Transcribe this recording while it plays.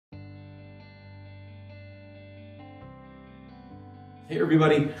Hey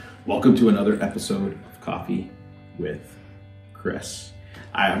everybody, welcome to another episode of Coffee with Chris.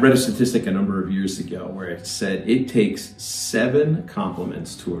 I read a statistic a number of years ago where it said it takes 7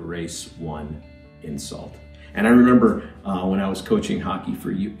 compliments to erase 1 insult. And I remember when I was coaching hockey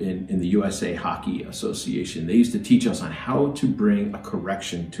in the USA Hockey Association, they used to teach us on how to bring a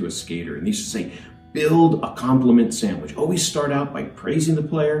correction to a skater. And they used to say, build a compliment sandwich. Always start out by praising the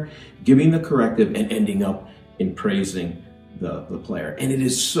player, giving the corrective, and ending up in praising the player. And it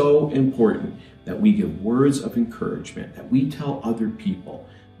is so important that we give words of encouragement, that we tell other people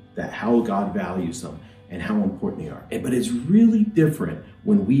that how God values them and how important they are. But it's really different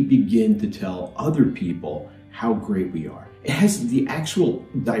when we begin to tell other people how great we are. It has the actual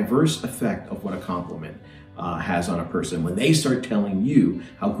diverse effect of what a compliment has on a person when they start telling you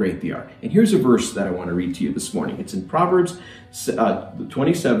how great they are. And here's a verse that I want to read to you this morning. It's in Proverbs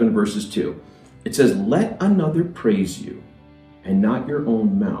 27 verses 2. It says, "Let another praise you and not your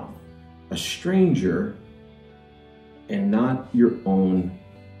own mouth, a stranger and not your own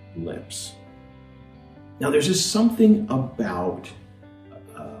lips." Now there's just something about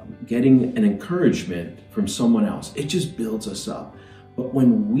getting an encouragement from someone else. It just builds us up. But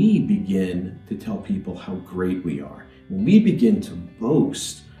when we begin to tell people how great we are, when we begin to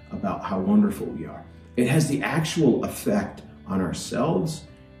boast about how wonderful we are, it has the actual effect on ourselves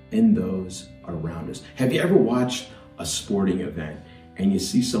and those around us. Have you ever watched a sporting event and you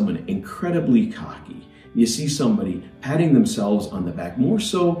see someone incredibly cocky? You see somebody patting themselves on the back more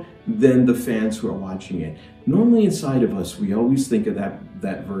so than the fans who are watching it. Normally inside of us, we always think of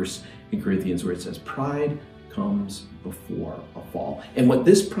that verse in Corinthians where it says, pride comes before a fall. And what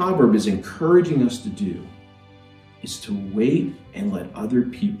this proverb is encouraging us to do is to wait and let other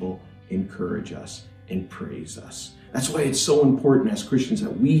people encourage us and praise us. That's why it's so important as Christians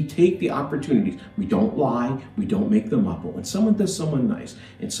that we take the opportunities. We don't lie, we don't make them up. But when someone does someone nice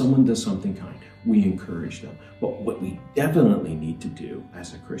and someone does something kind, we encourage them. But what we definitely need to do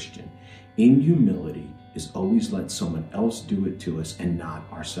as a Christian in humility is always let someone else do it to us and not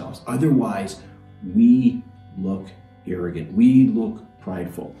ourselves. Otherwise, we look arrogant, we look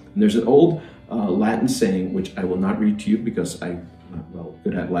prideful. And there's an old Latin saying, which I will not read to you because I'm not well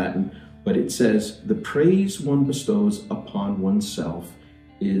good at Latin, but it says, the praise one bestows upon oneself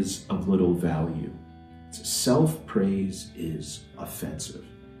is of little value. Self-praise is offensive.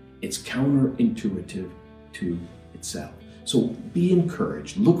 It's counterintuitive to itself. So be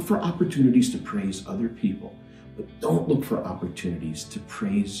encouraged. Look for opportunities to praise other people, but don't look for opportunities to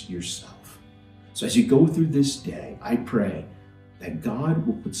praise yourself. So as you go through this day, I pray that God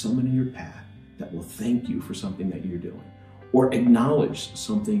will put someone in your path that will thank you for something that you're doing, or acknowledge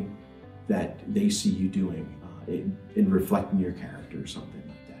something that they see you doing in reflecting your character or something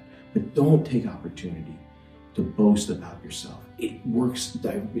like that. But don't take opportunity to boast about yourself. It works,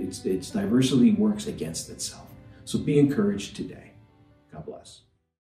 it's diversity works against itself. So be encouraged today. God bless.